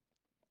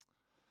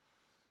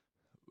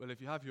Well, if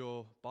you have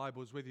your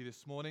Bibles with you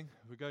this morning,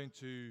 we're going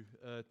to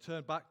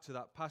turn back to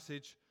that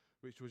passage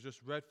which was just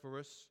read for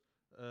us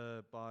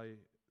by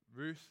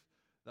Ruth.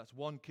 That's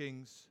 1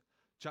 Kings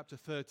chapter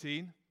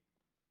 13.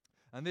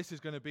 And this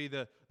is going to be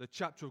the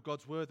chapter of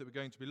God's Word that we're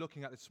going to be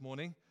looking at this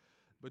morning.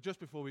 But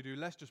just before we do,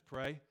 let's just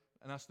pray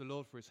and ask the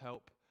Lord for His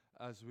help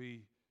as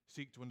we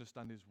seek to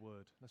understand His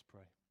Word. Let's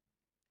pray.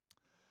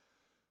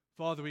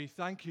 Father, we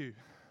thank you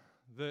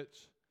that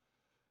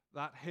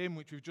hymn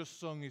which we've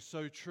just sung is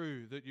so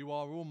true, that you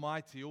are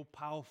almighty,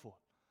 all-powerful,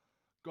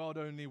 God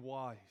only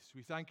wise.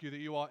 We thank you that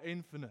you are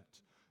infinite,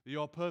 that you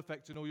are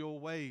perfect in all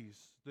your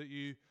ways, that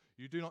you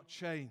do not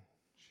change.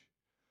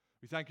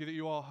 We thank you that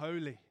you are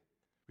holy.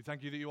 We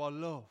thank you that you are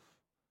love.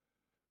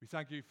 We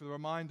thank you for the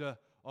reminder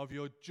of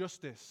your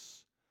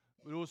justice,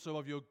 but also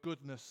of your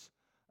goodness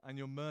and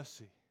your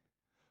mercy.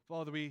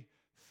 Father, we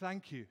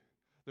thank you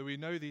that we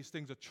know these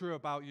things are true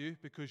about you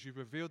because you've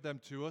revealed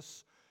them to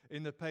us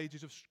in the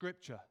pages of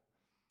Scripture.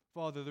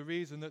 Father, the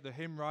reason that the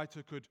hymn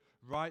writer could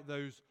write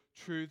those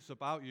truths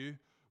about you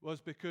was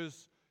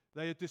because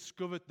they had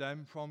discovered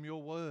them from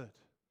your word.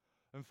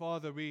 And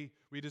Father, we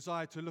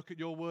desire to look at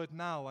your word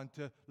now and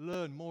to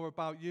learn more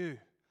about you.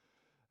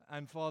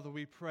 And Father,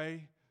 we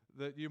pray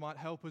that you might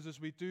help us as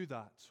we do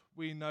that.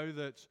 We know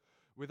that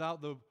without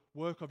the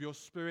work of your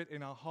Spirit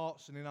in our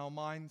hearts and in our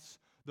minds,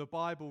 the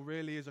Bible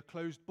really is a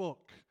closed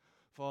book.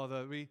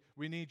 Father,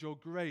 we need your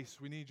grace,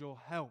 we need your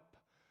help,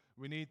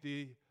 we need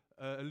the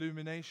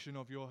illumination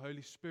of your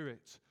Holy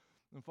Spirit.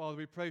 And Father,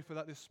 we pray for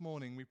that this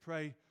morning. We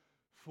pray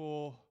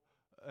for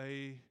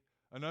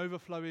an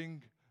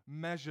overflowing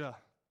measure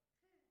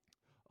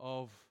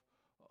of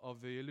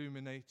the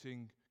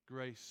illuminating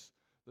grace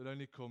that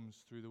only comes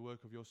through the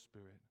work of your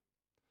Spirit.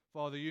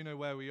 Father, you know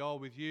where we are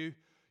with you.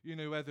 You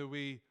know whether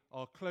we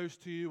are close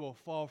to you or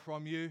far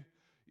from you.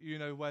 You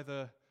know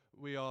whether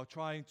we are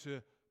trying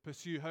to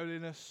pursue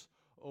holiness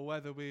or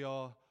whether we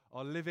are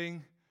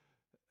living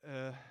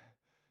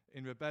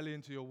in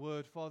rebellion to your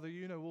word. Father,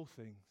 you know all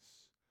things.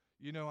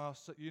 You know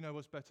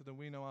us better than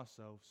we know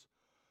ourselves.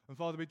 And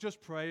Father, we just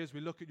pray as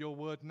we look at your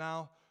word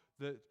now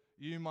that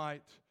you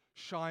might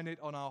shine it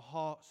on our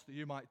hearts, that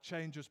you might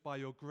change us by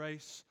your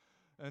grace,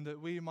 and that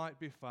we might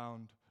be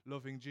found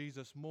loving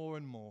Jesus more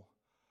and more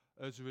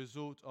as a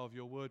result of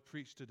your word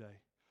preached today.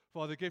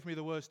 Father, give me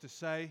the words to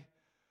say.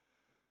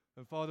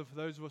 And Father, for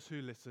those of us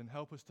who listen,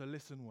 help us to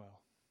listen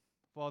well.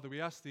 Father, we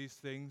ask these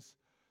things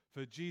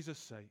for Jesus'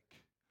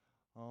 sake.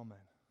 Amen.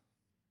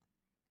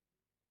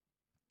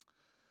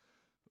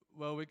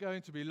 Well, we're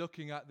going to be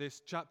looking at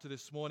this chapter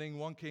this morning,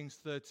 1 Kings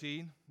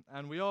 13,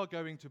 and we are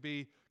going to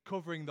be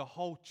covering the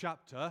whole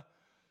chapter,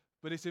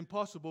 but it's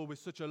impossible with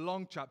such a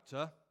long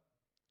chapter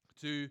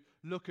to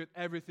look at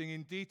everything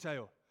in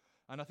detail.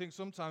 And I think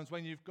sometimes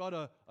when you've got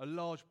a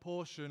large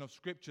portion of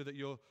Scripture that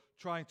you're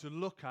trying to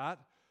look at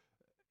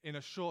in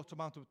a short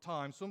amount of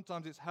time,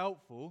 sometimes it's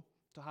helpful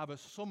to have a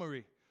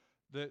summary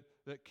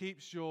that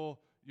keeps your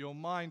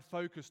mind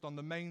focused on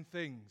the main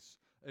things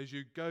as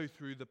you go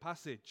through the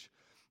passage.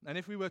 And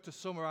if we were to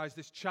summarize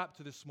this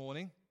chapter this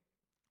morning,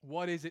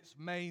 what is its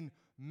main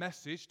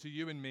message to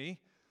you and me,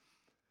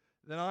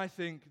 then I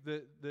think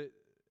that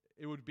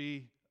it would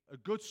be a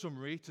good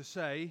summary to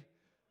say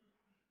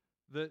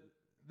that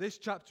this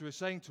chapter is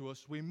saying to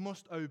us we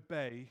must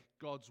obey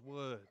God's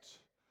word.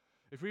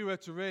 If we were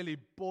to really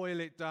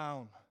boil it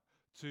down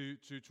to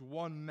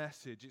one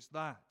message, it's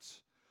that.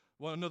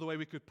 Well, another way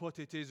we could put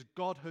it is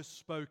God has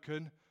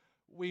spoken,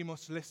 we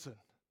must listen.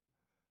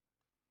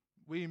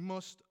 We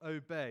must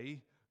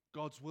obey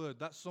God's word.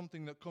 That's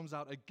something that comes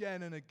out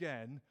again and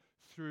again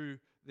through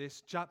this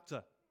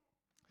chapter.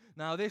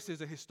 Now, this is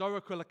a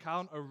historical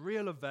account, a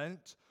real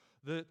event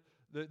that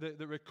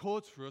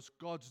records for us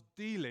God's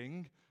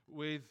dealing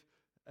with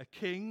a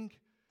king,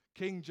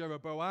 King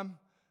Jeroboam,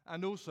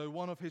 and also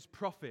one of his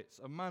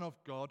prophets, a man of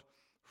God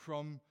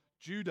from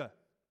Judah.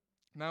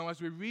 Now,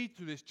 as we read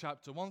through this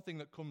chapter, one thing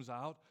that comes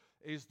out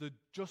is the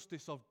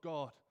justice of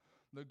God,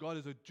 that God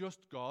is a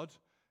just God,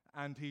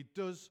 and he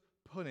does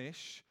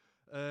punish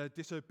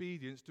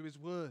disobedience to his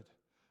word.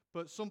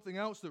 But something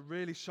else that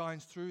really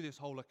shines through this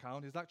whole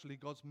account is actually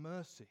God's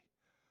mercy.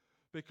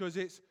 Because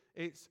it's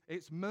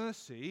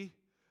mercy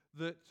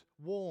that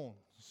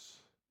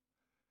warns.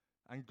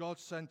 And God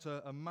sent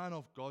a man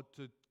of God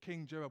to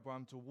King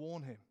Jeroboam to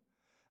warn him.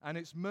 And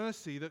it's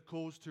mercy that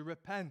calls to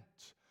repent.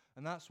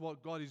 And that's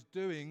what God is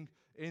doing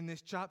in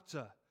this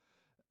chapter.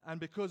 And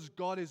because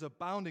God is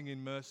abounding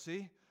in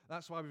mercy,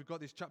 that's why we've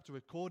got this chapter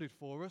recorded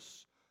for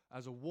us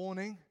as a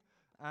warning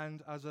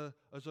and as a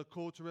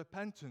call to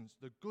repentance.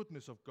 The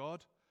goodness of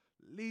God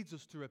leads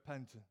us to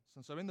repentance.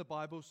 And so in the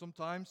Bible,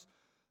 sometimes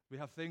we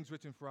have things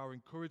written for our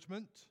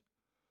encouragement.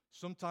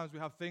 Sometimes we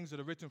have things that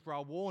are written for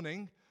our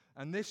warning.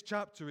 And this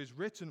chapter is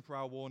written for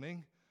our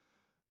warning.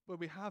 But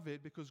we have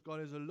it because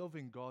God is a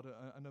loving God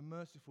and a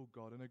merciful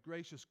God and a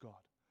gracious God.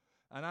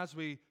 And as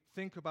we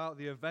think about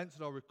the events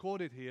that are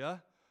recorded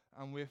here,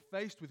 and we're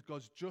faced with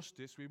God's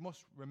justice, we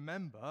must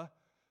remember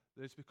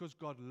that it's because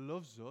God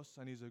loves us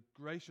and He's a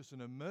gracious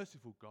and a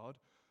merciful God.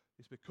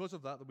 It's because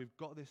of that we've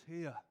got this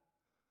here.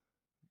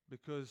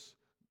 because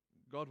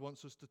God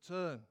wants us to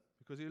turn,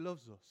 because he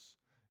loves us.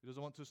 He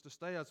doesn't want us to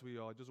stay as we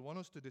are. He doesn't want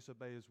us to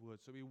disobey his word.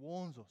 So he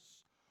warns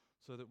us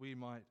so that we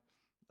might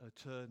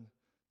turn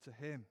to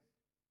him.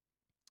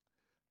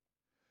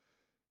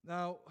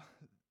 Now,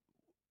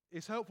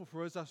 it's helpful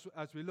for us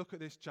as we look at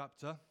this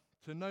chapter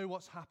to know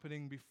what's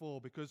happening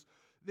before, because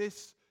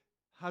this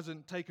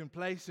hasn't taken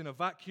place in a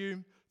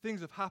vacuum.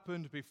 Things have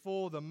happened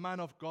before the man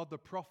of God, the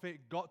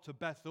prophet, got to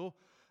Bethel.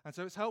 And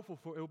so it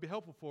will be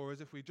helpful for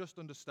us if we just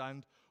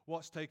understand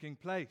what's taking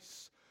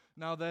place.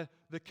 Now, the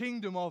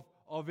kingdom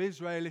of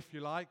Israel, if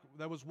you like,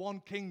 there was one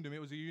kingdom.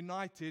 It was a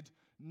united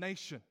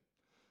nation.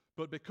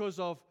 But because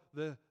of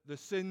the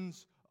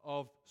sins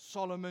of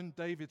Solomon,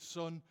 David's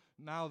son,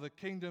 now the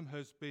kingdom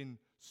has been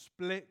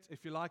split,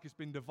 if you like. It's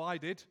been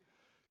divided.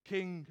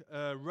 King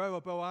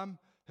Rehoboam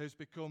has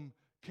become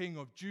king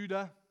of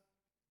Judah,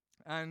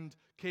 and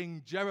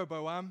King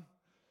Jeroboam,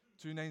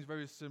 two names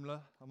very similar,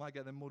 I might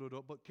get them muddled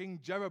up, but King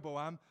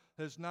Jeroboam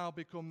has now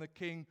become the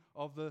king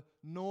of the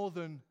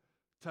northern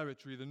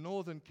territory, the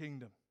northern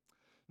kingdom.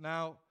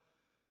 Now,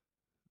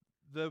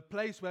 the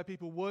place where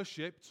people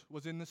worshipped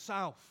was in the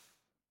south,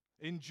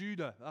 in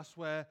Judah. That's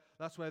where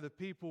the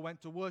people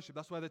went to worship.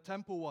 That's where the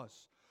temple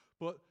was.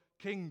 But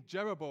King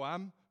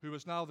Jeroboam, who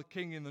was now the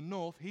king in the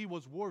north, he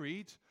was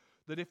worried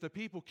that if the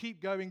people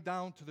keep going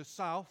down to the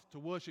south to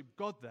worship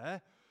God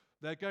there,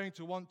 they're going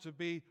to want to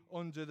be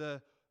under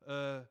the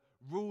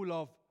rule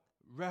of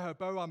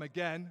Rehoboam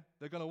again.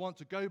 They're going to want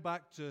to go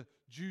back to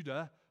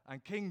Judah.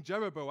 And King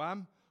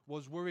Jeroboam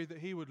was worried that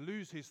he would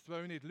lose his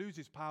throne, he'd lose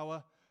his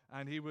power,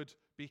 and he would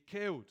be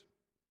killed.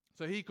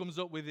 So he comes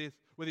up with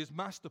his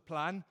master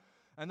plan,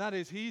 and that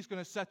is he's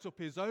going to set up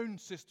his own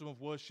system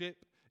of worship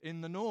in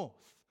the north.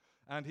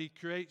 And he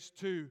creates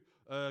two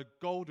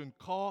golden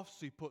calves.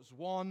 He puts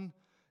one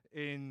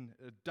in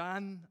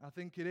Dan, I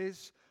think it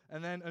is,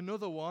 and then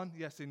another one,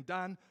 yes, in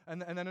Dan,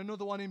 and then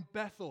another one in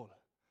Bethel.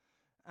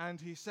 And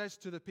he says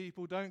to the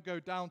people, don't go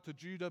down to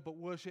Judah, but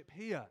worship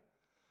here.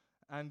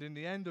 And in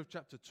the end of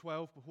chapter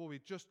 12, before we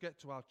just get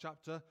to our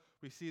chapter,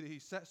 we see that he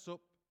sets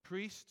up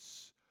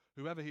priests,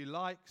 whoever he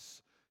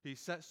likes. He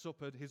sets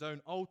up his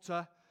own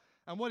altar.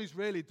 And what he's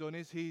really done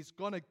is he's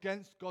gone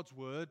against God's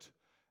word,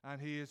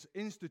 and he has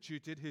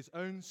instituted his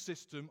own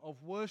system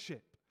of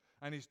worship.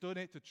 And he's done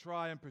it to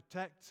try and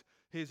protect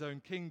his own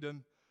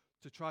kingdom,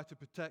 to try to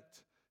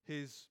protect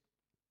his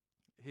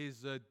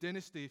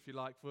dynasty, if you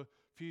like, for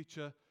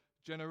future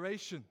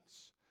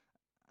generations.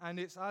 And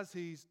it's as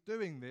he's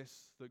doing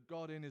this that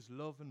God, in his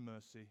love and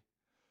mercy,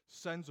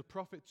 sends a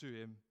prophet to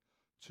him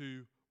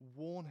to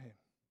warn him.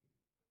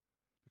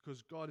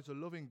 Because God is a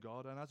loving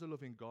God, and as a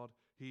loving God,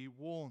 he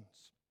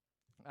warns.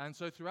 And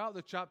so throughout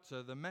the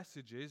chapter, the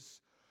message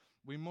is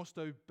we must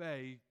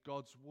obey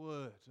God's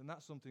word. And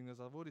that's something, as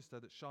I've already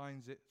said, that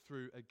shines it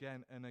through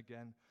again and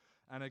again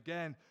and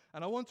again.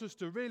 And I want us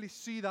to really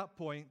see that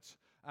point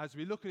as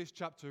we look at this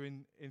chapter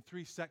in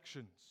three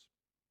sections.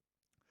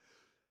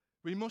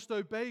 We must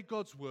obey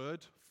God's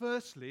word,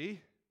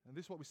 firstly, and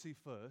this is what we see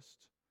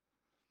first,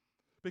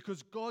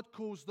 because God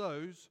calls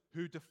those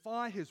who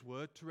defy his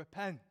word to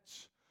repent.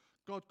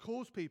 God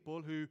calls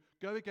people who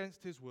go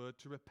against his word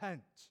to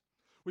repent.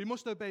 We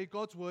must obey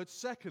God's word,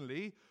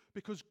 secondly,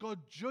 because God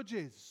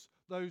judges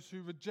those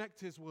who reject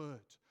his word.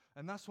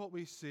 And that's what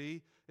we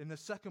see in the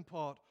second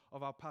part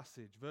of our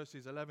passage,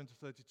 verses 11 to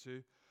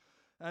 32.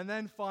 And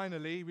then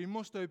finally, we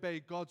must obey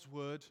God's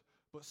word,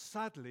 but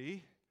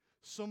sadly,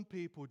 some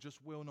people just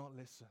will not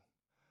listen.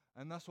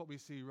 And that's what we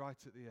see right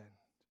at the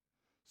end.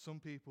 Some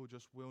people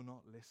just will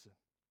not listen.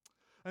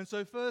 And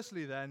so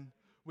firstly then,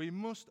 we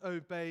must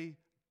obey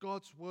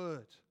God's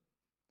word,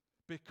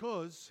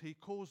 because he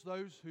calls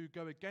those who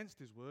go against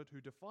his word,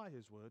 who defy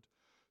his word,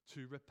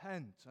 to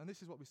repent. And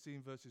this is what we see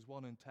in verses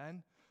 1 and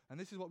 10. And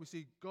this is what we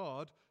see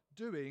God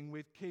doing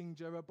with King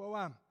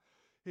Jeroboam.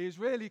 He is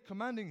really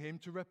commanding him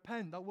to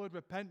repent. That word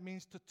repent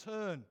means to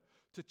turn,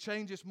 to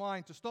change his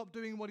mind, to stop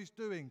doing what he's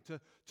doing, to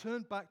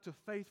turn back to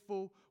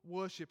faithful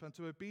worship and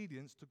to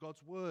obedience to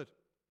God's word.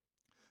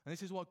 And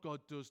this is what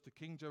God does to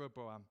King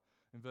Jeroboam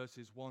in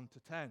verses 1 to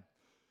 10.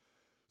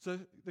 So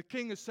the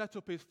king has set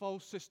up his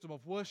false system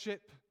of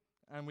worship,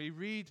 and we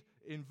read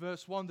in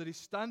verse 1 that he's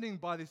standing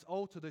by this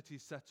altar that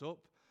he's set up,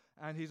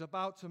 and he's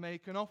about to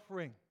make an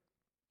offering.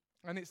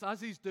 And it's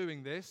as he's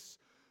doing this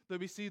that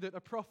we see that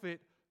a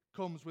prophet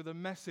comes with a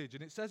message.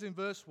 And it says in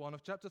verse 1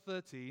 of chapter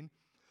 13, it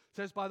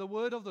says, by the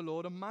word of the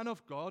Lord, a man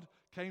of God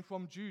came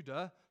from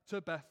Judah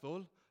to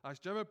Bethel as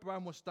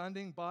Jeroboam was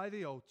standing by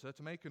the altar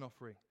to make an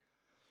offering.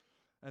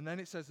 And then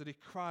it says that he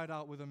cried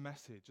out with a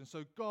message. And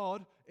so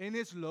God, in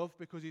his love,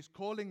 because he's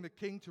calling the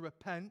king to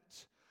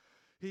repent,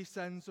 he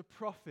sends a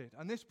prophet.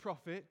 And this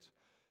prophet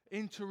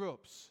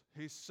interrupts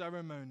his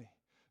ceremony.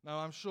 Now,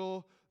 I'm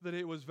sure that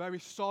it was very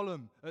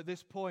solemn at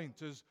this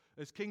point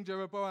as King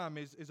Jeroboam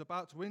is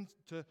about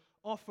to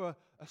offer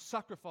a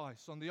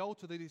sacrifice on the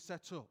altar that he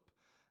set up.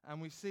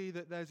 And we see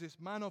that there's this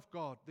man of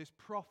God, this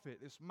prophet,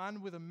 this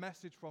man with a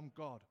message from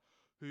God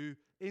who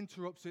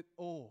interrupts it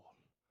all.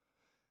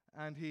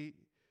 And he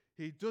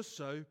does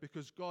so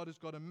because God has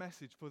got a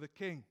message for the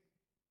king.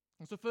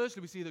 And so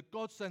firstly, we see that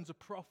God sends a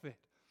prophet,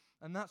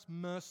 and that's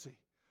mercy.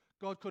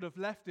 God could have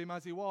left him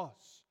as he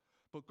was,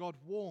 but God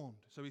warned,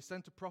 so he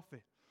sent a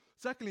prophet.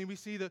 Secondly, we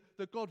see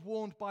that God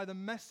warned by the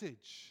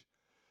message,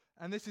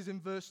 and this is in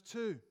verse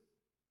 2.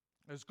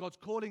 As God's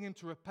calling him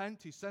to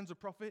repent, he sends a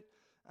prophet,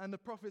 and the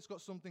prophet's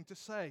got something to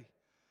say.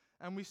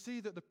 And we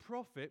see that the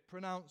prophet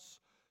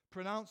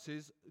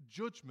pronounces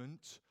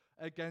judgment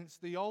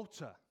against the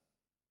altar.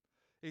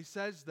 He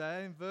says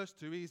there in verse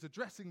 2, he's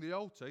addressing the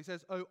altar. He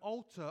says, "O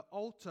altar,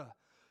 altar,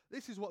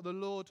 this is what the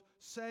Lord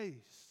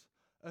says.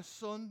 A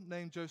son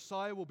named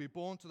Josiah will be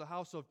born to the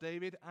house of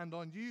David, and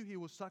on you he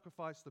will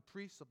sacrifice the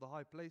priests of the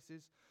high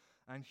places,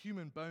 and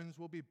human bones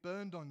will be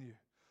burned on you."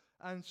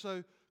 And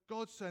so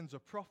God sends a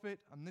prophet,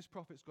 and this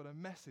prophet's got a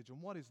message.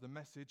 And what is the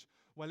message?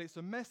 Well, it's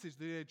a message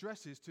that he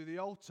addresses to the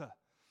altar.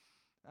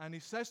 And he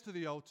says to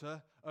the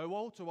altar, "O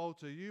altar,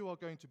 altar, you are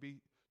going to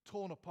be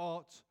torn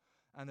apart,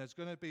 and there's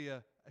going to be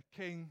a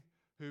king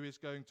who is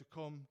going to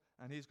come,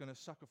 and he's going to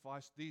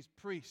sacrifice these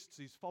priests,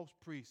 these false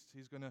priests.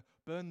 He's going to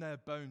burn their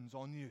bones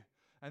on you."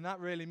 And that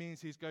really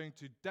means he's going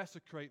to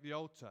desecrate the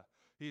altar.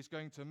 He's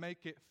going to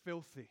make it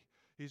filthy.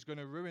 He's going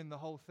to ruin the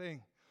whole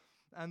thing.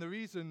 And the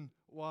reason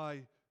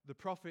why the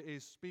prophet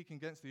is speaking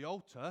against the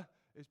altar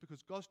is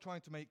because God's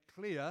trying to make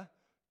clear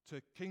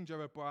to King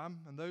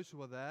Jeroboam and those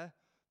who are there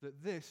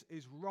that this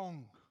is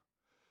wrong.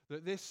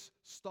 That this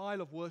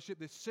style of worship,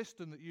 this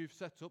system that you've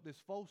set up, this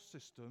false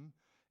system,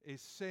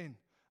 is sin.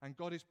 And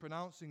God is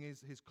pronouncing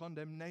his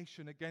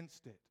condemnation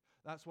against it.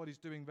 That's what he's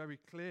doing very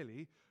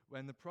clearly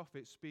when the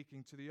prophet's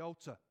speaking to the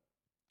altar.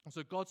 And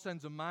so God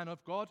sends a man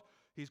of God.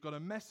 He's got a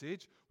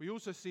message. We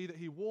also see that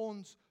he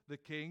warns the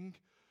king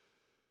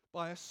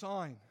by a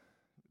sign.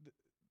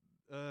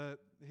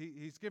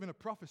 He's given a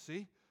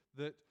prophecy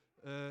that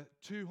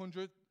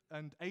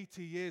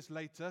 280 years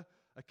later,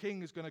 a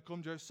king is going to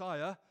come,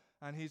 Josiah,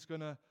 and he's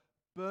going to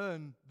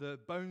burn the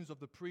bones of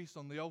the priests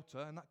on the altar.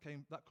 And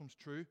that comes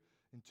true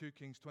in 2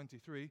 Kings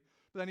 23.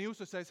 But then he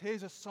also says,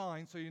 here's a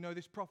sign so you know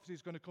this prophecy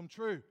is going to come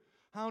true.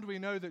 How do we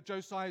know that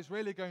Josiah is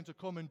really going to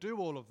come and do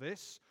all of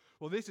this?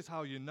 Well, this is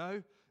how you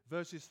know.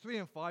 Verses 3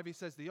 and 5, he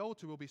says the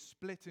altar will be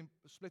split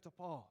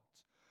apart.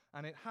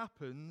 And it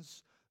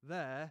happens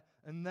there,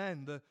 and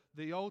then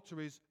the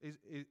altar is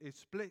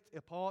split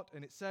apart,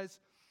 and it says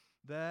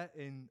there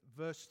in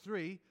verse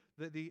 3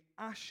 that the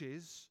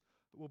ashes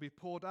will be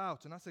poured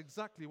out. And that's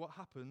exactly what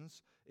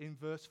happens in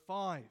verse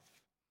 5.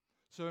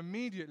 So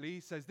immediately he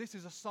says, this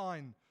is a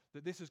sign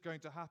that this is going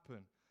to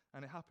happen.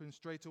 And it happens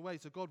straight away.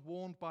 So God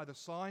warned by the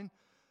sign.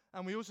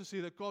 And we also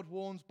see that God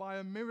warns by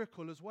a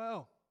miracle as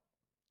well.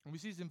 And we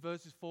see this in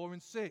verses 4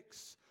 and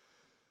 6.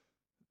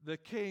 The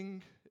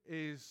king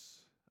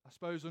is, I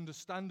suppose,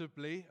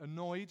 understandably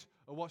annoyed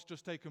at what's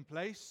just taken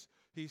place.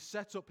 He's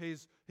set up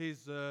his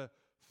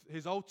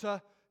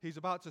altar. He's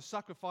about to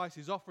sacrifice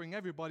his offering.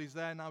 Everybody's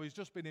there now. He's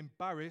just been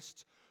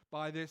embarrassed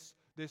by this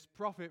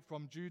prophet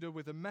from Judah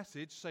with a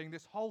message saying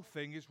this whole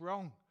thing is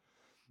wrong.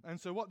 And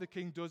so what the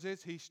king does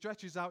is he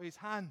stretches out his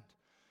hand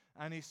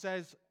and he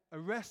says,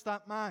 "Arrest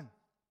that man."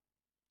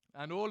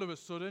 And all of a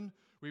sudden,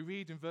 we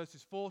read in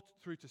verses 4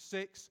 through to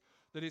 6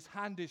 that his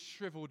hand is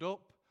shriveled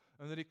up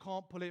and that he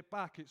can't pull it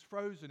back. It's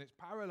frozen. It's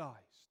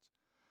paralyzed.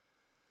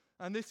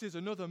 And this is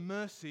another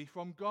mercy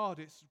from God.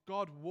 It's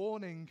God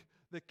warning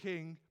the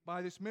king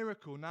by this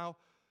miracle. Now,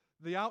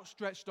 the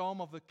outstretched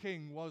arm of the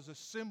king was a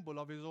symbol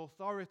of his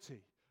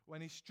authority.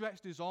 When he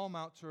stretched his arm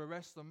out to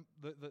arrest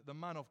the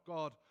man of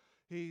God,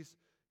 he's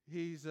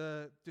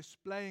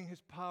displaying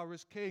his power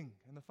as king.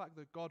 And the fact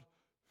that God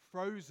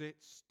froze it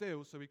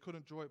still so he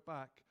couldn't draw it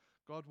back,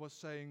 God was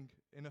saying,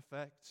 in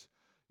effect,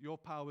 your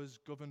power's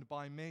governed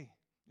by me.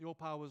 Your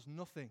power's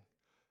nothing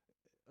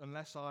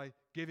unless I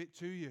give it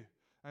to you.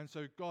 And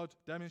so God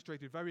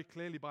demonstrated very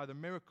clearly by the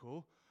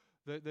miracle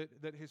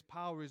that his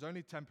power is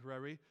only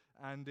temporary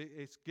and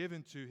it's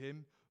given to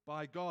him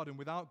by God. And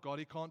without God,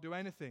 he can't do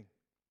anything.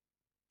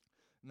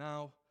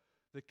 Now,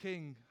 the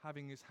king,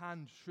 having his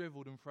hand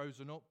shriveled and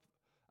frozen up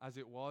as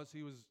it was,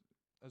 he was,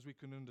 as we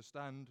can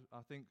understand,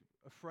 I think,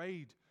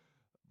 afraid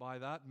by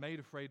that, made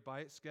afraid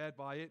by it, scared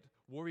by it,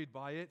 worried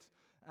by it.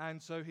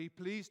 And so he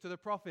pleads to the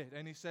prophet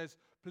and he says,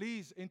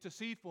 "Please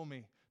intercede for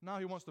me." Now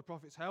he wants the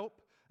prophet's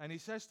help. And he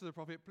says to the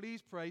prophet,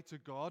 "Please pray to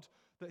God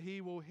that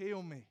he will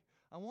heal me."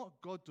 And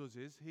what God does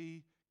is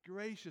he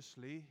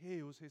graciously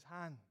heals his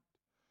hand.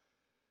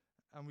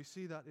 And we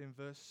see that in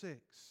verse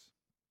 6,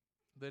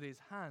 that his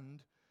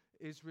hand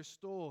is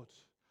restored.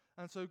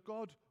 And so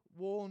God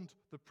warned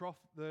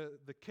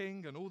the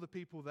king and all the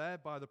people there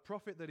by the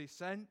prophet that he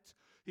sent.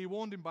 He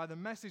warned him by the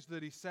message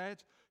that he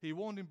said. He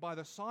warned him by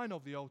the sign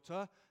of the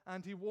altar.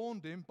 And he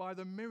warned him by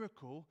the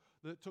miracle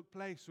that took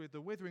place with the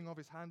withering of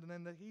his hand and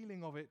then the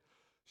healing of it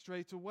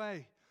straight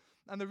away.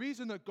 And the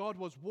reason that God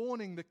was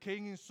warning the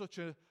king in such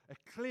a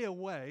clear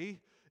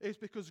way is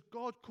because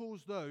God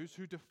calls those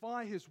who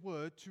defy his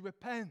word to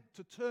repent,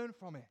 to turn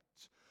from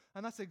it.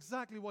 And that's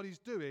exactly what he's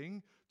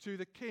doing to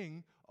the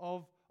king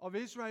of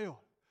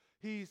Israel.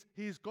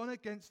 He's gone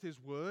against his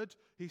word.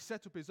 He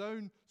set up his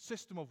own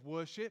system of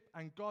worship,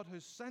 and God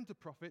has sent a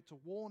prophet to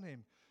warn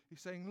him.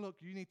 He's saying, look,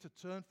 you need to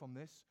turn from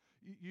this.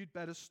 You'd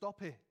better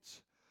stop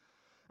it.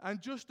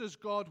 And just as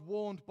God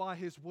warned by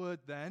his word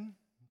then,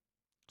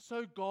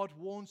 so God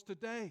warns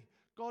today.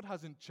 God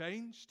hasn't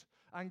changed,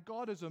 and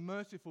God, as a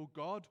merciful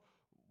God,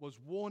 was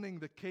warning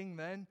the king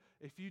then,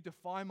 if you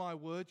defy my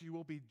word, you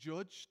will be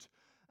judged.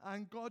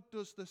 And God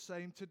does the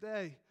same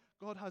today.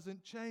 God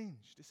hasn't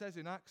changed. It says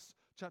in Acts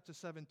chapter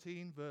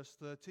 17, verse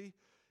 30,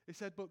 it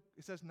says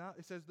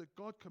that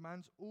God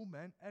commands all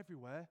men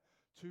everywhere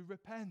to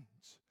repent,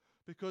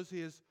 because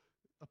he has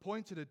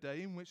appointed a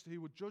day in which he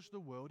would judge the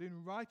world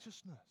in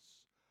righteousness.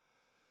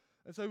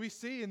 And so we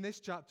see in this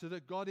chapter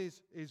that God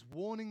is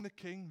warning the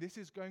king this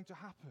is going to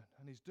happen.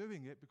 And he's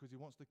doing it because he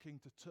wants the king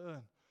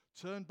to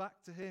turn back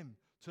to him,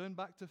 turn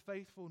back to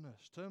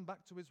faithfulness, turn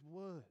back to his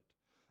word.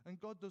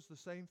 And God does the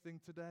same thing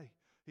today.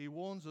 He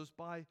warns us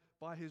by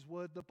his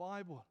word, the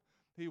Bible.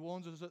 He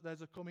warns us that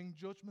there's a coming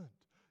judgment.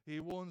 He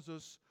warns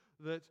us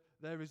that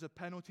there is a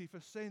penalty for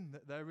sin,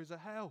 that there is a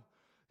hell.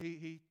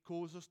 He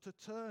calls us to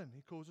turn.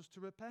 He calls us to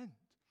repent.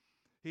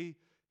 He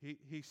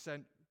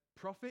sent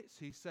prophets.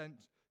 He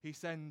sends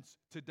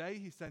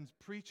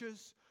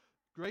preachers.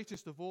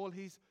 Greatest of all,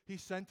 he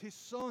sent his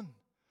son.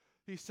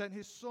 He sent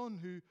his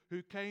son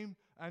who came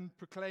and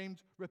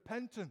proclaimed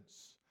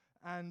repentance,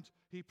 and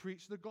he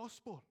preached the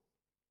gospel.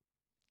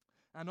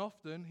 And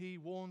often he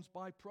warns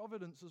by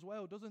providence as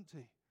well, doesn't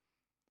he?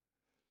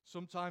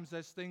 Sometimes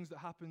there's things that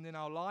happen in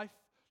our life,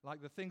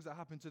 like the things that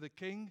happened to the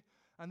king,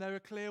 and they're a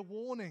clear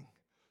warning.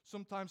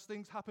 Sometimes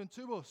things happen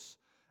to us,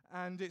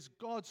 and it's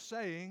God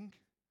saying,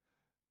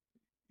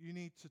 you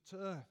need to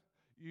turn,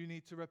 you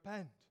need to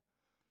repent.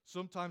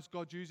 Sometimes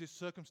God uses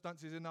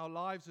circumstances in our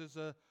lives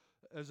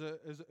as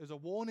a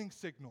warning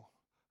signal,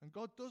 and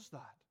God does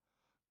that.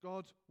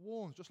 God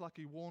warns, just like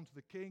he warned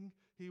the king,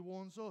 he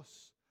warns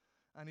us.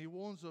 And he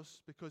warns us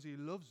because he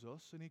loves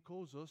us, and he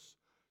calls us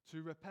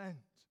to repent.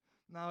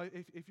 Now,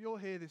 if you're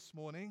here this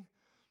morning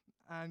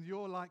and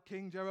you're like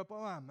King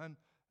Jeroboam,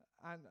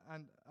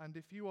 and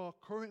if you are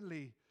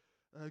currently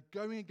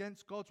going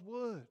against God's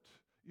word,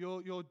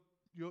 you're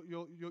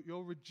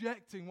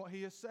rejecting what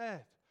he has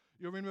said,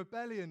 you're in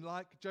rebellion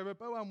like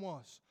Jeroboam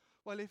was.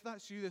 Well, if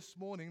that's you this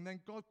morning,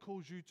 then God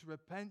calls you to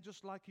repent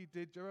just like he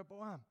did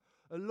Jeroboam.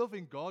 A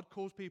loving God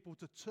calls people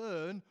to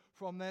turn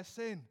from their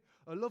sin.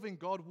 A loving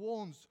God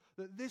warns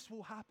that this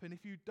will happen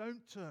if you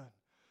don't turn.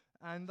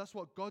 And that's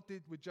what God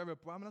did with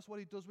Jeroboam, and that's what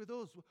he does with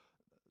us.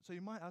 So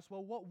you might ask,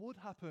 well, what would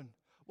happen?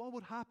 What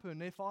would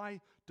happen if I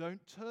don't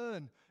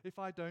turn? If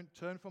I don't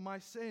turn from my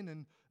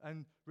sin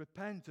and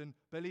repent and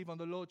believe on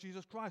the Lord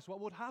Jesus Christ, what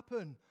would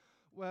happen?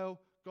 Well,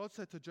 God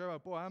said to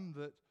Jeroboam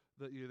that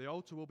the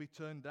altar will be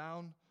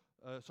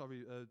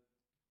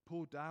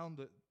pulled down,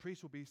 that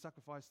priests will be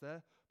sacrificed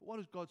there. But what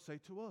does God say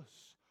to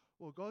us?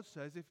 Well, God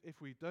says if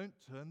we don't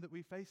turn, that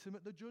we face him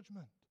at the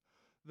judgment,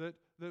 that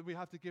we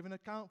have to give an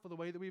account for the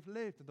way that we've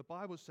lived. And the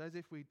Bible says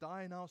if we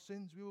die in our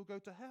sins, we will go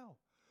to hell.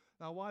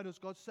 Now, why does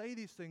God say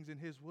these things in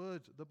his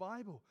word, the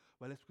Bible?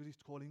 Well, it's because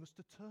he's calling us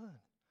to turn.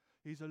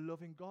 He's a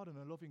loving God, and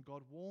a loving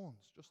God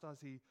warns, just as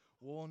he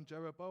warned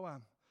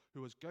Jeroboam,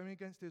 who was going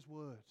against his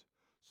word.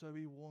 So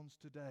he warns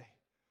today,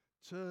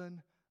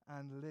 turn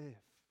and live.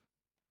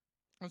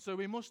 And so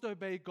we must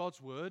obey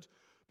God's word,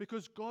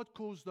 because God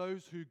calls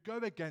those who go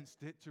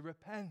against it to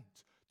repent,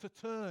 to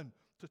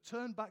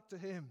turn back to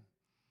him.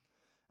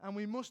 And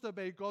we must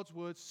obey God's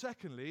word,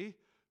 secondly,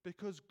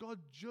 because God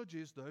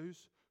judges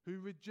those who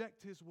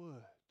reject his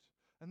word.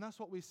 And that's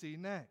what we see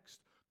next.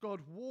 God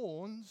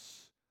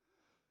warns,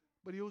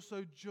 but he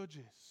also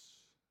judges.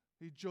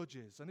 He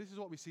judges. And this is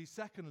what we see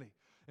secondly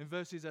in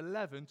verses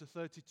 11 to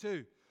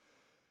 32.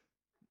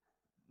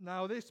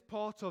 Now, this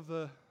part of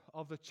the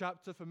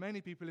chapter for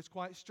many people is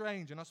quite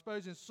strange, and I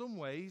suppose in some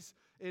ways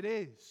it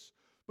is.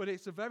 But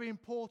it's a very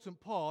important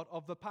part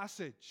of the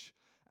passage,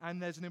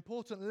 and there's an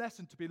important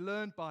lesson to be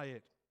learned by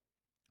it.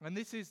 And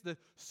this is the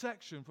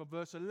section from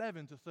verse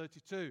 11 to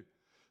 32.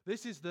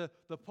 This is the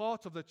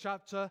part of the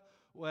chapter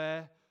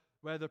where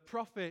the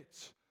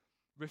prophet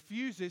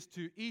refuses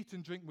to eat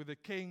and drink with the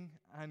king,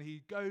 and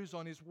he goes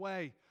on his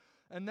way.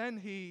 And then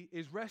he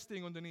is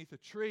resting underneath a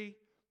tree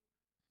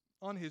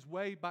on his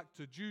way back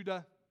to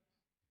Judah.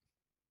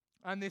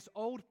 And this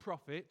old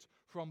prophet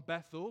from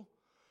Bethel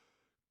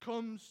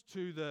comes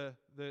to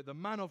the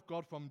man of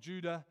God from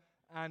Judah,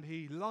 and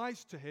he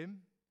lies to him,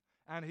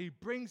 and he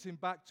brings him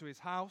back to his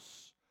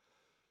house,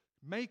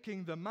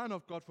 making the man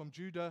of God from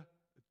Judah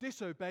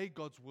disobey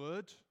God's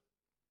word.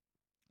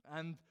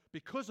 And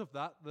because of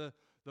that,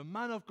 the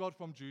man of God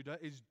from Judah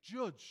is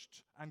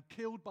judged and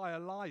killed by a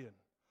lion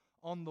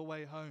on the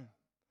way home.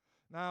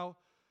 Now,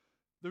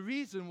 the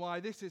reason why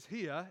this is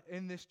here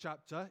in this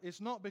chapter is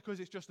not because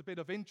it's just a bit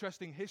of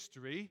interesting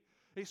history.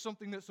 It's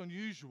something that's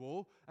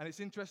unusual, and it's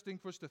interesting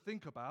for us to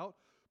think about,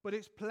 but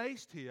it's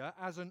placed here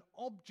as an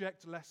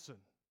object lesson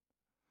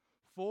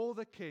for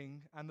the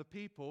king and the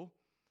people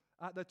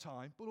at the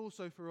time, but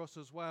also for us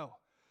as well.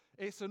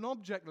 It's an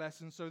object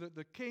lesson so that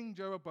the king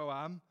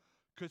Jeroboam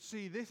could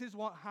see this is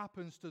what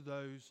happens to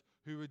those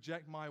who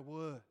reject my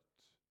word.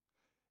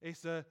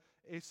 It's a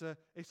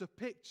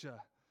picture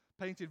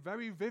painted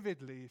very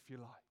vividly, if you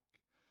like,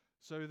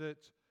 so that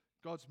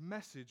God's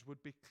message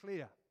would be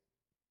clear.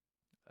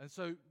 And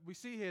so we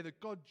see here that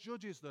God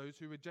judges those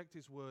who reject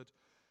his word.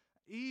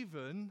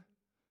 Even,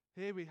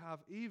 here we have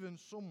even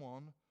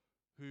someone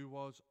who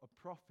was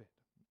a prophet,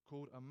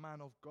 called a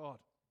man of God.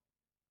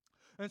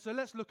 And so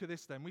let's look at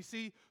this then. We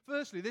see,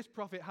 firstly, this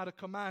prophet had a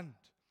command.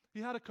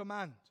 He had a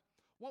command.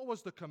 What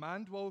was the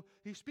command? Well,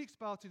 he speaks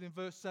about it in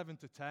verse 7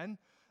 to 10,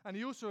 and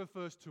he also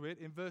refers to it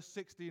in verse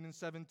 16 and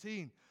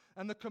 17.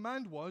 And the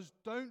command was,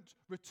 don't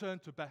return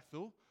to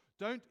Bethel,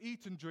 don't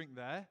eat and drink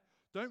there,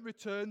 don't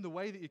return the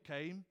way that you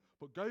came,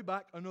 but go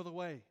back another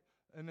way,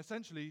 and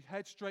essentially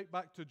head straight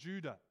back to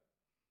Judah.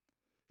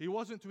 He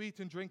wasn't to eat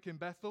and drink in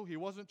Bethel, he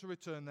wasn't to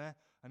return there,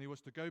 and he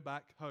was to go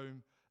back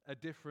home a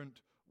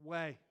different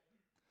way.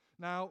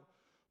 Now,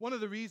 one of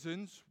the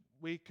reasons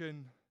we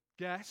can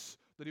guess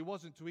that he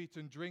wasn't to eat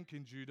and drink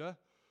in Judah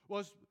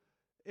was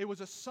it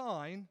was a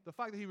sign, the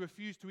fact that he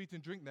refused to eat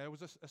and drink there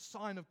was a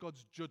sign of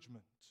God's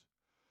judgment,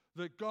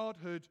 that God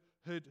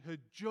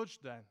had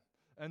judged them,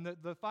 and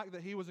that the fact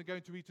that he wasn't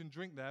going to eat and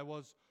drink there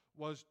was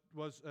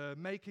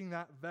making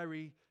that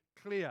very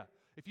clear.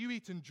 If you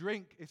eat and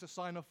drink, it's a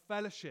sign of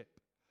fellowship.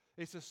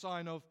 It's a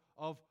sign of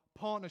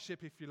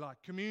partnership, if you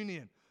like,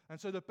 communion. And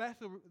so the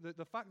fact that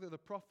the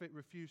prophet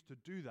refused to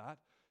do that,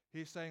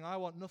 he's saying, I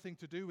want nothing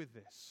to do with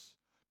this.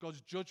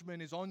 God's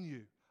judgment is on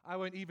you. I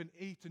won't even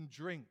eat and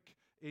drink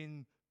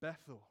in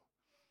Bethel.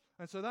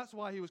 And so that's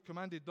why he was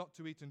commanded not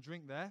to eat and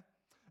drink there.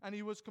 And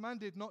he was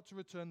commanded not to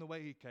return the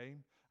way he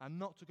came and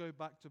not to go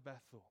back to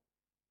Bethel.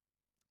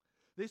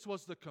 This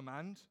was the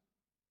command.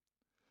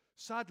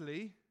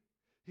 Sadly,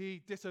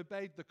 he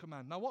disobeyed the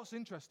command. Now what's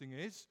interesting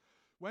is,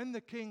 when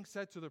the king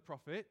said to the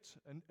prophet,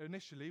 and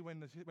initially,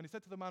 when he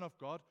said to the man of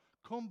God,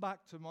 come back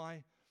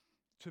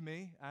to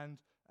me, and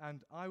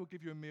I will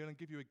give you a meal and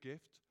give you a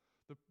gift,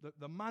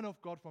 the man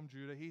of God from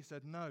Judah, he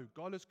said, no,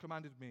 God has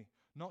commanded me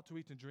not to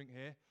eat and drink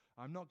here.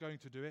 I'm not going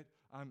to do it.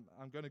 I'm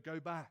going to go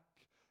back.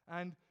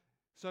 And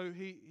so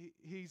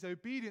he's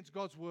obedient to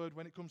God's word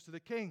when it comes to the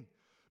king.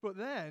 But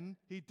then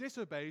he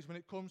disobeys when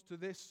it comes to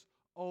this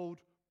old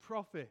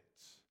prophet.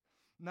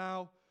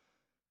 Now,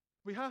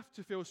 we have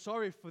to feel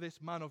sorry for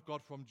this man of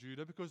God from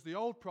Judah because the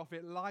old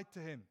prophet lied to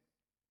him.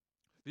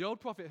 The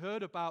old prophet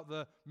heard about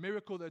the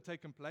miracle that had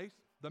taken place,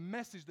 the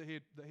message that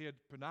he had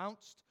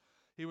pronounced.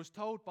 He was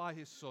told by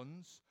his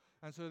sons,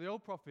 and so the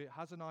old prophet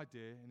has an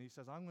idea, and he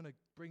says, I'm going to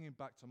bring him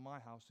back to my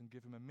house and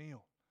give him a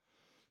meal.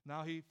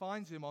 Now he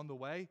finds him on the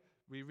way.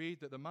 We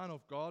read that the man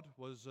of God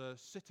was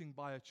sitting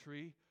by a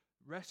tree,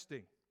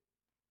 resting.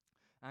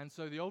 And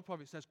so the old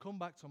prophet says, come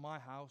back to my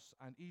house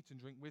and eat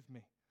and drink with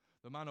me.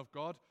 The man of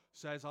God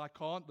says, I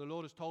can't. The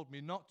Lord has told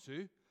me not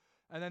to.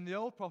 And then the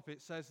old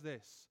prophet says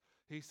this.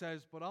 He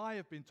says, but I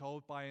have been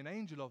told by an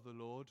angel of the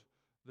Lord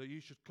that you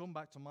should come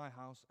back to my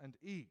house and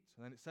eat.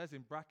 And then it says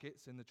in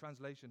brackets in the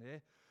translation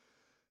here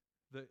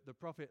that the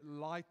prophet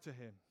lied to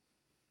him.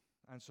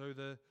 And so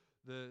the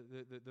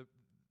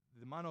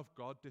man of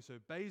God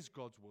disobeys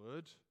God's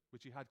word,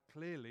 which he had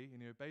clearly,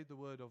 and he obeyed the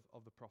word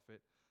of the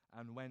prophet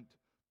and went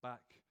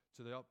back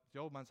to the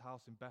old man's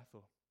house in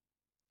Bethel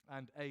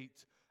and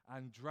ate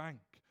and drank.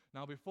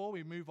 Now, before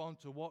we move on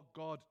to what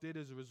God did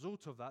as a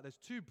result of that, there's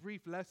two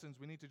brief lessons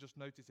we need to just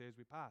notice here as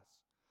we pass.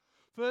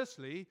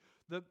 Firstly,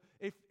 that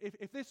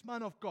if this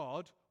man of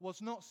God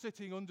was not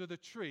sitting under the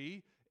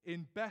tree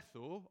in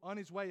Bethel on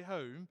his way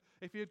home,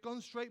 if he had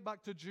gone straight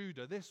back to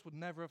Judah, this would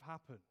never have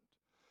happened.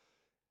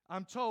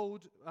 I'm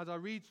told, as I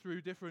read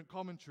through different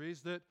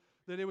commentaries, that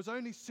it was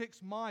only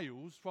 6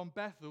 miles from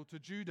Bethel to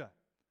Judah.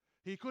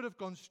 He could have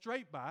gone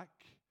straight back,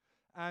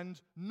 and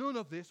none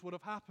of this would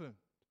have happened.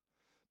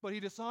 But he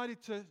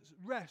decided to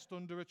rest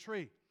under a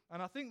tree.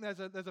 And I think there's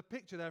a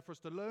picture there for us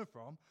to learn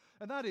from,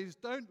 and that is,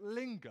 don't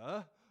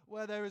linger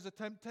where there is a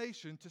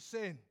temptation to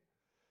sin.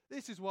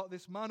 This is what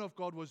this man of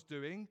God was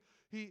doing.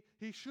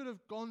 He should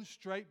have gone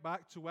straight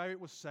back to where it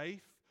was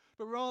safe,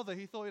 but rather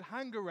he thought he'd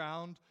hang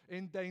around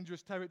in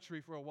dangerous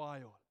territory for a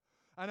while.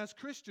 And as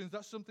Christians,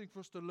 that's something for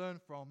us to learn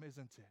from,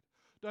 isn't it?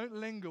 Don't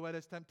linger where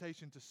there's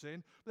temptation to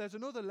sin. But there's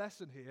another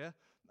lesson here,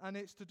 and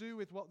it's to do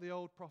with what the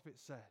old prophet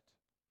said.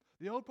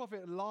 The old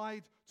prophet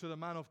lied to the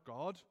man of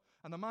God,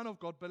 and the man of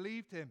God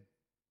believed him.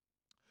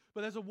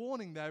 But there's a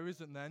warning there,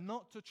 isn't there?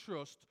 Not to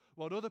trust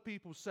what other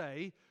people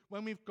say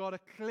when we've got a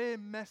clear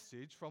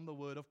message from the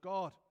Word of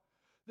God.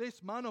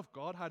 This man of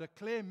God had a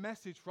clear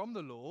message from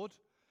the Lord,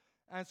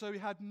 and so he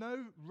had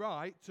no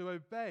right to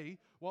obey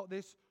what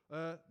this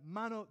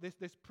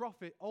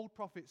old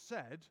prophet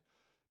said,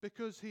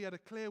 because he had a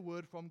clear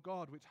word from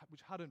God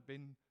which hadn't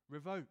been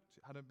revoked,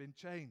 it hadn't been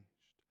changed.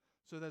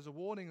 So there's a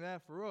warning there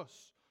for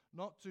us,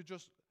 not to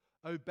just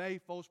obey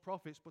false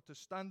prophets, but to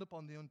stand up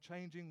on the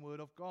unchanging word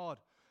of God.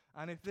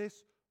 And if this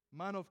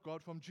man of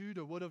God from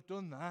Judah would have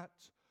done that,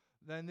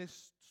 then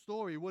this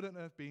story wouldn't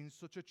have been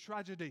such a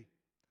tragedy.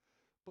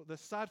 But the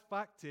sad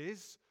fact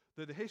is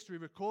that the history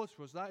records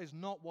for us that is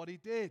not what he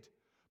did.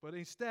 But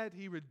instead,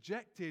 he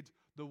rejected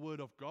the word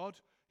of God.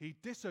 He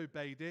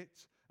disobeyed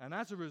it, and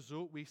as a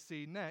result, we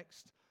see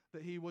next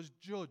that he was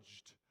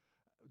judged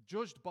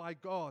by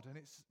God. And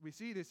we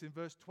see this in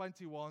verse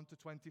 21 to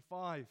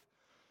 25.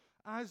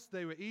 As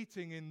they were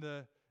eating in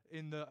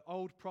the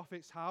old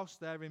prophet's house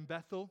there in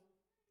Bethel,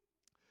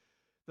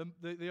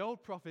 the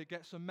old prophet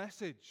gets a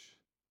message,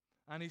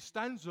 and he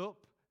stands up.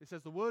 It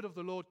says, the word of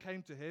the Lord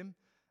came to him,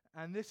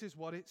 and this is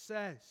what it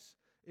says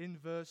in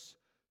verse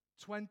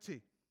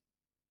 20.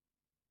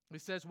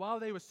 It says, while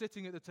they were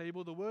sitting at the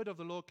table, the word of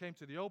the Lord came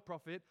to the old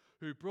prophet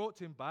who brought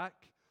him back.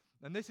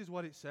 And this is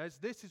what it says,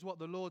 this is what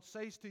the Lord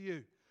says to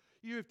you.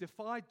 You have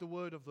defied the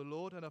word of the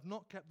Lord and have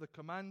not kept the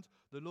command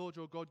the Lord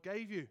your God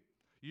gave you.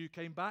 You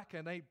came back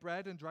and ate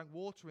bread and drank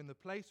water in the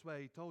place where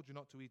he told you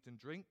not to eat and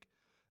drink.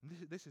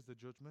 And this is the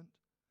judgment.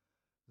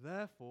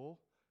 Therefore,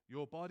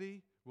 your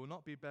body will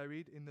not be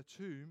buried in the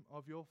tomb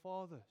of your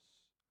fathers.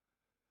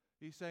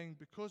 He's saying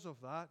because of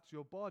that,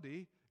 your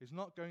body is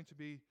not going to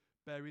be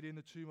buried in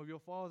the tomb of your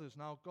fathers.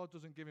 Now, God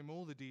doesn't give him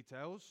all the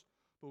details,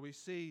 but we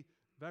see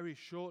very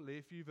shortly,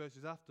 a few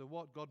verses after,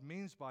 what God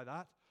means by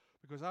that.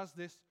 Because as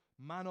this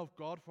man of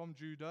God from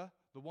Judah,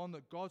 the one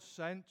that God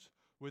sent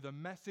with a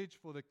message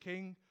for the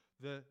King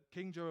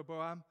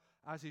Jeroboam,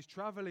 as he's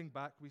traveling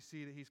back, we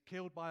see that he's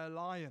killed by a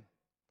lion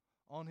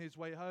on his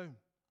way home.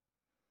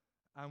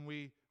 And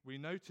we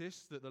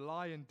notice that the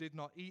lion did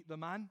not eat the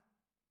man,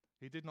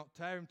 he did not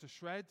tear him to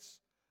shreds,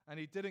 and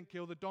he didn't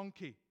kill the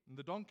donkey, and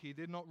the donkey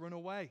did not run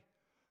away.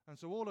 And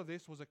so all of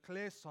this was a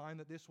clear sign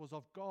that this was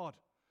of God.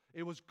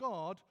 It was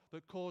God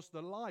that caused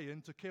the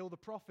lion to kill the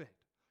prophet.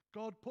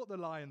 God put the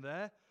lion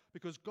there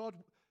because God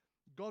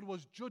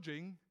was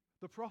judging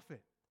the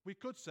prophet. We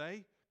could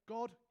say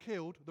God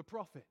killed the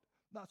prophet.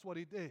 That's what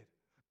he did.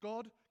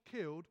 God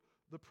killed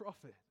the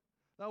prophet.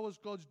 That was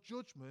God's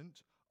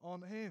judgment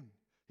on him.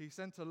 He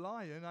sent a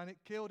lion and it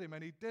killed him,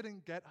 and he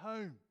didn't get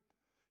home.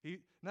 He,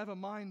 never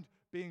mind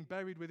being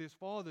buried with his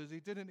fathers, he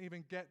didn't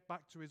even get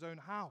back to his own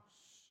house.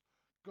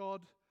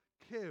 God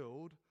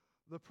killed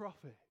the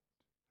prophet.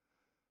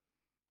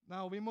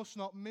 Now, we must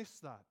not miss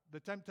that. The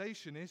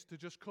temptation is to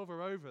just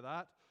cover over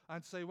that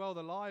and say, well,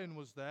 the lion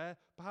was there,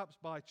 perhaps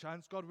by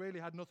chance. God really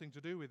had nothing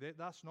to do with it.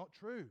 That's not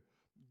true.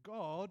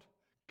 God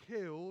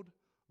killed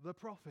the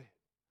prophet.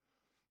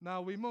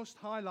 Now, we must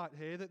highlight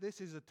here that this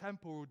is a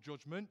temporal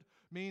judgment,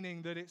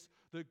 meaning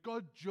that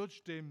God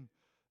judged him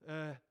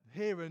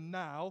here and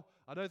now.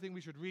 I don't think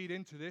we should read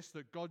into this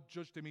that God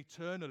judged him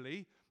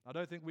eternally. I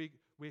don't think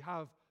we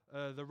have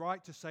the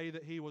right to say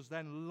that he was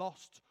then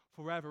lost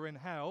forever in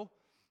hell.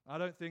 I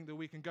don't think that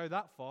we can go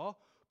that far.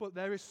 But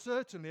there is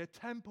certainly a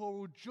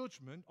temporal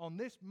judgment on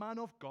this man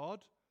of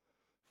God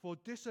for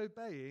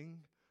disobeying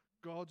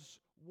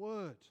God's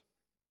word.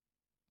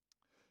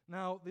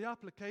 Now, the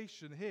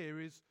application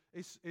here is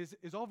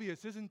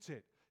obvious, isn't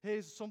it?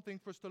 Here's something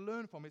for us to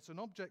learn from. It's an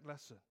object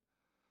lesson.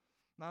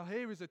 Now,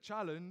 here is a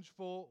challenge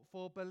for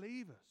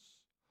believers,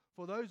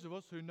 for those of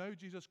us who know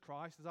Jesus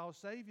Christ as our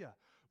Savior.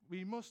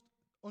 We must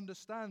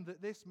understand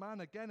that this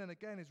man again and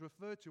again is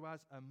referred to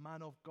as a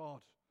man of God.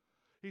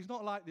 He's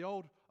not like the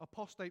old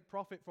apostate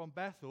prophet from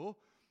Bethel.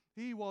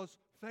 He was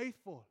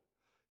faithful.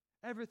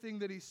 Everything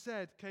that he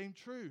said came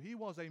true. He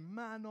was a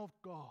man of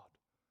God.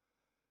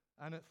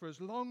 And for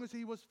as long as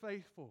he was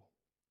faithful,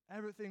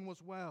 everything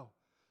was well.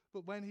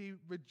 But when he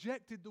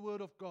rejected the word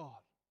of God,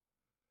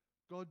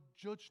 God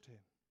judged him.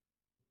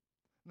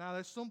 Now,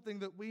 there's something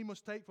that we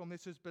must take from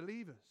this as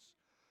believers,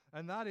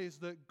 and that is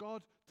that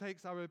God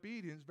takes our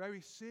obedience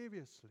very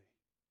seriously.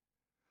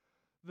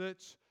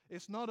 That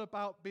it's not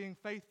about being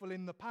faithful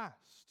in the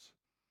past.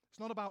 It's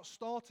not about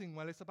starting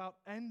well, it's about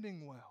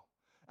ending well.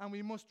 And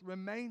we must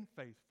remain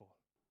faithful.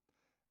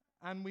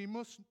 And we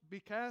must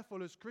be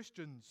careful as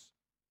Christians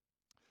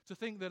to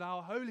think that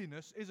our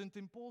holiness isn't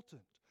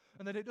important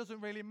and that it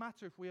doesn't really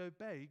matter if we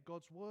obey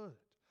God's word.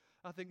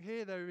 I think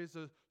here there is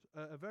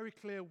a very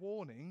clear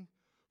warning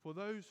for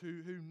those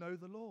who know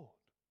the Lord.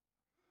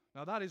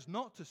 Now, that is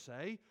not to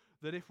say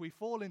that if we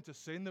fall into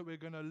sin that we're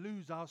going to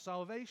lose our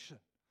salvation.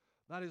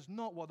 That is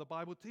not what the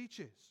Bible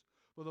teaches.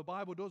 But the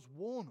Bible does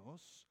warn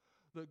us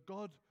that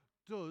God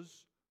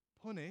does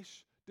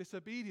punish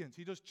disobedience.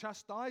 He does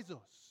chastise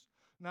us.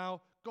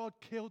 Now, God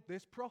killed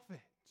this prophet.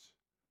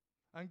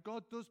 And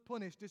God does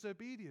punish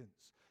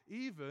disobedience,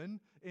 even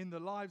in the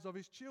lives of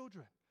his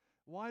children.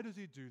 Why does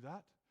he do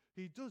that?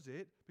 He does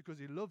it because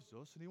he loves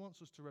us and he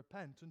wants us to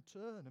repent and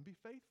turn and be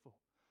faithful.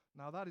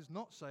 Now, that is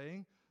not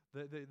saying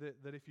that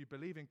if you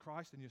believe in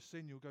Christ and you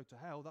sin, you'll go to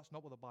hell. That's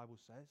not what the Bible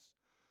says.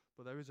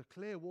 But there is a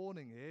clear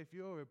warning here. If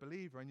you're a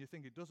believer and you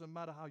think it doesn't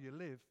matter how you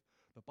live,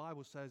 the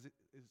Bible says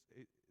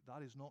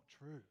that is not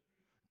true.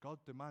 God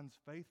demands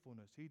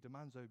faithfulness. He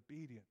demands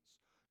obedience.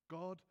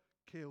 God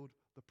killed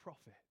the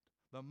prophet,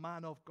 the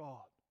man of God.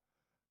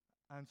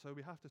 And so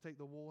we have to take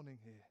the warning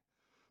here.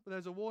 But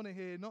there's a warning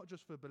here not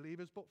just for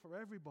believers, but for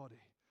everybody.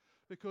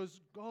 Because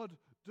God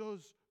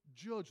does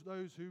judge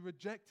those who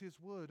reject his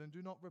word and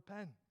do not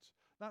repent.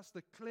 That's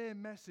the clear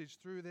message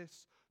through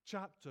this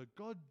chapter.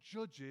 God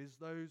judges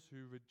those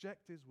who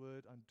reject his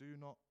word and do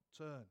not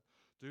turn,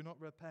 do not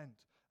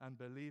repent. and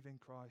believe in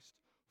Christ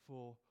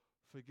for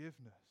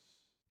forgiveness.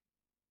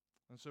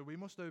 And so we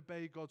must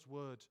obey God's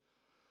word,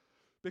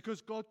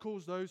 because God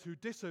calls those who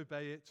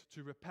disobey it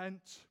to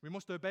repent. We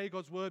must obey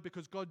God's word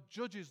because God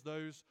judges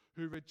those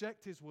who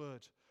reject his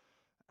word.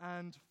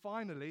 And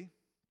finally,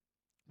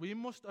 we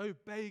must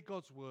obey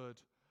God's word,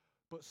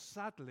 but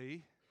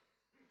sadly,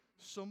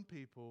 some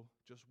people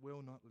just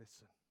will not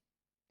listen.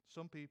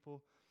 Some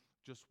people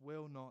just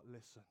will not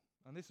listen.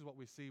 And this is what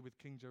we see with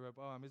King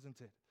Jeroboam, isn't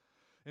it?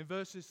 In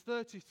verses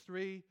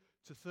 33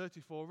 to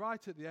 34,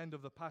 right at the end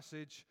of the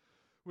passage,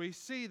 we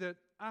see that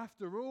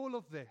after all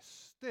of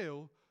this,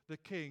 still the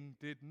king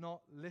did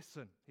not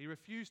listen. He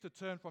refused to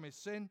turn from his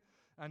sin,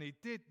 and he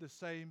did the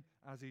same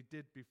as he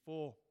did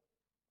before.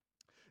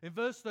 In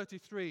verse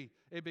 33,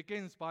 it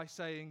begins by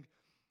saying,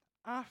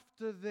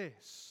 after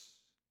this,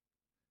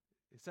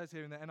 it says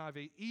here in the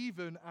NIV,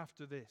 even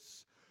after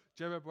this,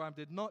 Jeroboam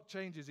did not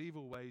change his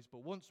evil ways,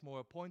 but once more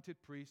appointed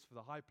priests for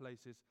the high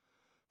places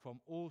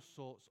from all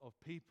sorts of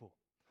people.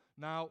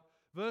 Now,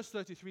 verse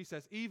 33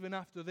 says, even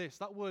after this.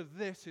 That word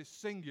this is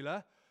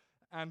singular.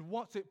 And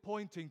what's it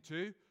pointing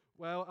to?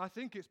 Well, I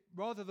think it's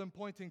rather than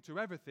pointing to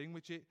everything,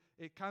 which it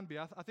can be,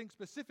 I think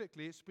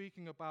specifically it's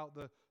speaking about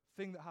the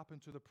thing that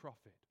happened to the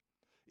prophet.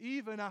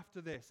 Even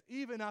after this,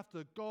 even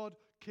after God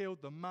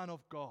killed the man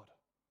of God,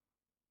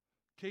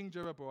 King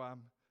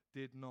Jeroboam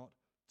did not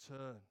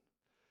turn.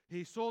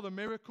 He saw the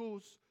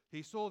miracles.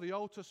 He saw the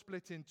altar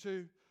split in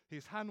two.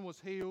 His hand was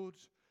healed.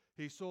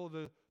 He saw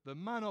the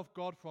man of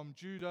God from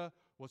Judah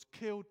was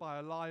killed by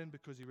a lion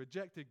because he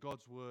rejected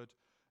God's word.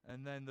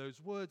 And then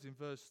those words in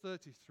verse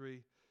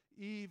 33,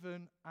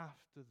 even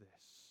after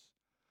this,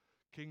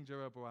 King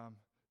Jeroboam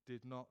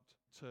did not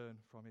turn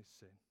from his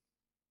sin.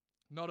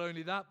 Not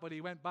only that, but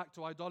he went back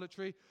to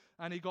idolatry,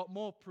 and he got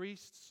more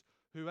priests,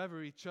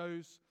 whoever he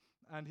chose,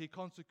 and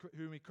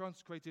whom he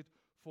consecrated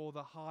for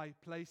the high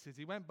places.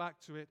 He went back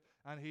to it,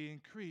 and he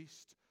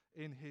increased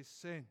in his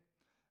sin.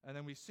 And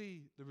then we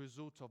see the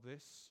result of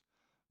this.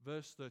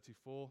 Verse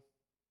 34,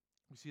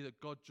 we see that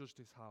God judged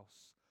his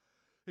house.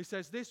 He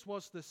says, this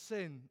was the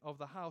sin of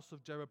the house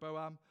of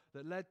Jeroboam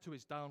that led to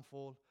its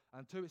downfall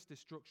and to its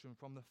destruction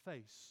from the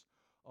face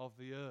of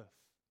the earth.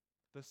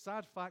 The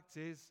sad fact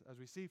is, as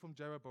we see from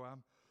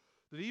Jeroboam,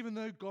 that even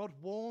though God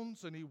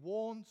warns and he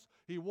warns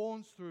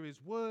through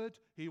his word,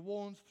 he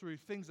warns through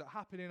things that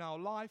happen in our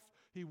life,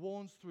 he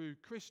warns through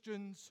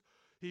Christians,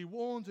 he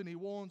warns and he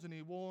warns and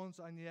he warns,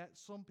 and yet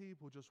some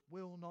people just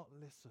will not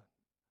listen.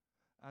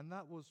 And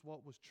that was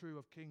what was true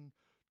of King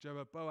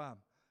Jeroboam.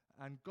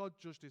 And God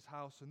judged his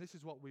house, and this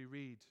is what we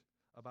read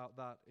about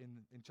that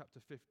in chapter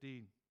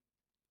 15.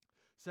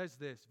 It says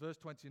this, verse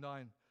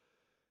 29,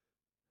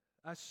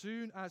 as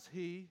soon as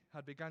he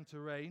had begun to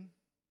reign,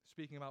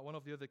 speaking about one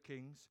of the other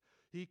kings,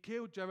 he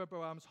killed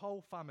Jeroboam's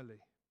whole family.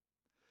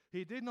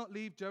 He did not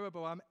leave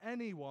Jeroboam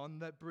anyone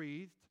that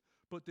breathed,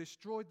 but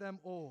destroyed them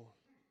all,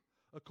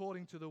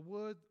 according to the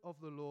word of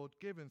the Lord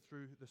given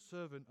through the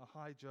servant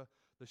Ahijah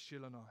the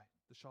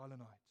Shilonite.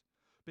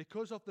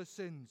 Because of the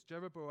sins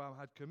Jeroboam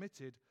had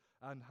committed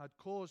and had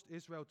caused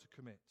Israel to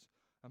commit,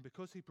 and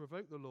because he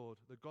provoked the Lord,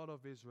 the God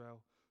of Israel,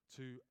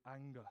 to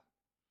anger.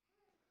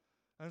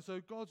 And so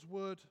God's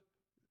word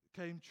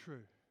came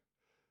true.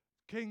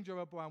 King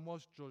Jeroboam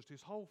was judged.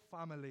 His whole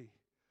family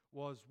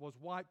was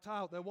wiped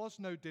out. There was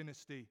no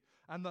dynasty.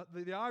 And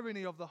the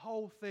irony of the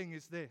whole thing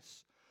is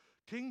this.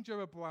 King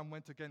Jeroboam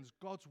went against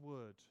God's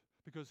word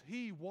because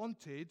he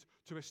wanted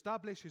to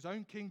establish his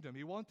own kingdom.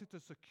 He wanted to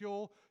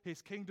secure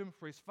his kingdom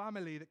for his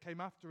family that came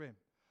after him.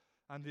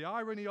 And the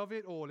irony of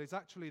it all is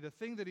actually the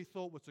thing that he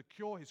thought would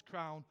secure his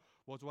crown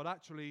was what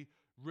actually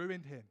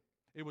ruined him.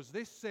 It was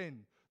this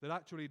sin that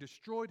actually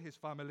destroyed his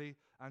family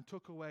and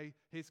took away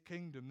his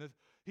kingdom.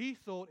 He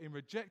thought in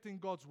rejecting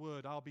God's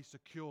word, I'll be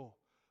secure.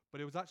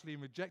 But it was actually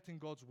in rejecting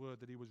God's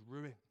word that he was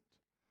ruined.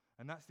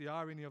 And that's the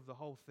irony of the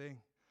whole thing.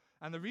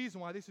 And the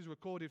reason why this is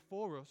recorded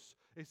for us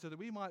is so that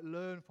we might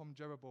learn from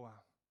Jeroboam.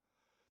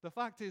 The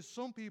fact is,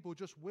 some people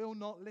just will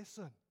not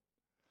listen.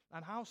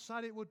 And how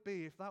sad it would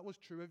be if that was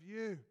true of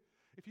you.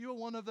 If you were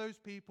one of those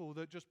people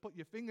that just put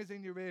your fingers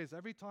in your ears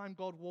every time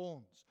God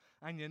warns,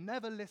 and you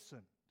never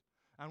listen,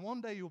 and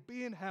one day you'll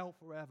be in hell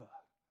forever,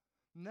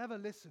 never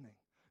listening,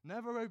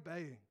 never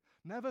obeying,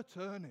 never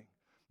turning,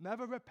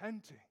 never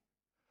repenting.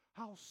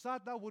 How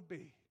sad that would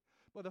be.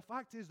 But the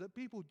fact is that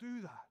people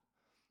do that.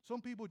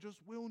 Some people just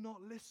will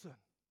not listen.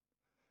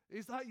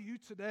 Is that you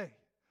today?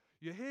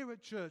 You're here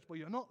at church, but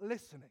you're not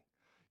listening.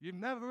 You've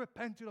never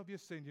repented of your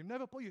sin. You've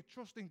never put your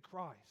trust in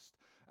Christ.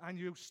 And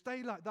you'll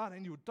stay like that,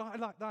 and you'll die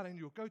like that, and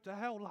you'll go to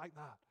hell like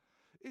that.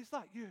 Is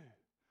that you?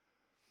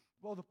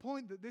 Well, the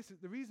point that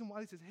the reason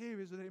why this is here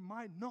is that it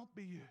might not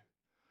be you,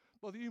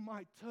 but that you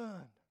might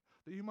turn,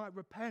 that you might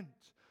repent,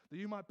 that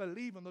you might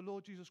believe in the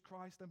Lord Jesus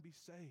Christ and be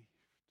saved.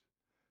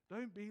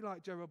 Don't be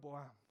like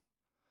Jeroboam,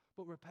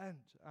 but repent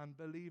and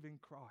believe in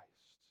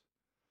Christ.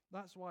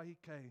 That's why he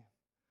came,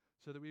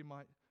 so that we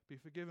might be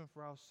forgiven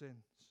for our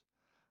sins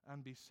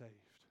and be saved.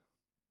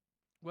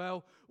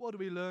 Well, what do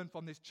we learn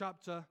from this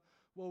chapter?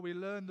 Well, we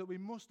learn that we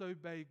must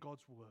obey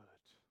God's word.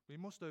 We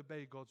must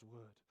obey God's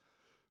word.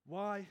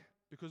 Why?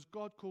 Because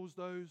God calls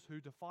those who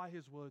defy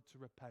his word to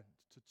repent,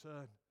 to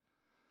turn.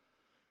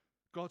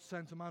 God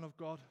sent a man of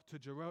God to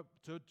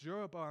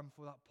Jeroboam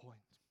for that point.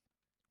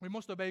 We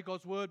must obey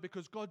God's word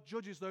because God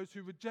judges those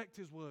who reject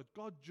his word.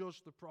 God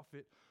judged the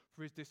prophet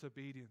for his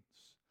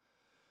disobedience.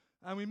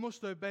 And we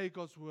must obey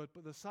God's word,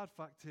 but the sad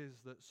fact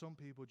is that some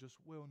people just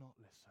will not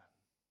listen.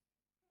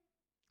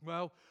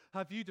 Well,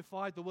 have you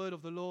defied the word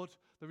of the Lord?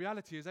 The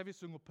reality is every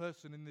single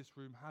person in this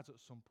room has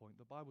at some point.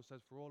 The Bible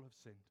says, for all have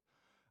sinned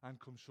and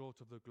come short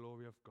of the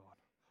glory of God.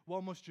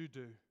 What must you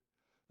do?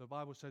 The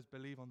Bible says,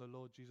 believe on the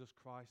Lord Jesus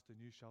Christ and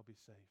you shall be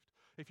saved.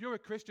 If you're a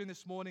Christian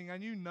this morning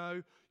and you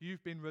know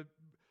you've been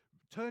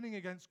turning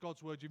against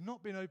God's word, you've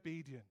not been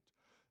obedient,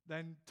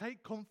 then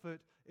take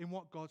comfort in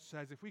what God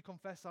says. If we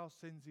confess our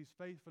sins, he's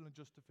faithful and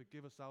just to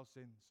forgive us our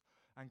sins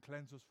and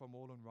cleanse us from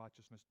all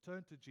unrighteousness.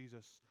 Turn to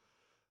Jesus,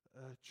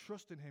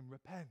 trust in him,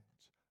 repent,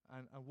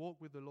 and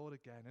walk with the Lord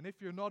again. And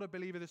if you're not a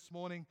believer this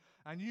morning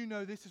and you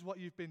know this is what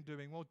you've been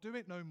doing, well, do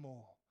it no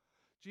more.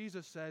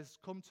 Jesus says,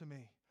 come to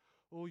me,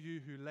 all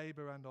you who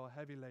labor and are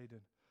heavy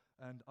laden,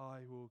 and I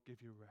will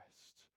give you rest.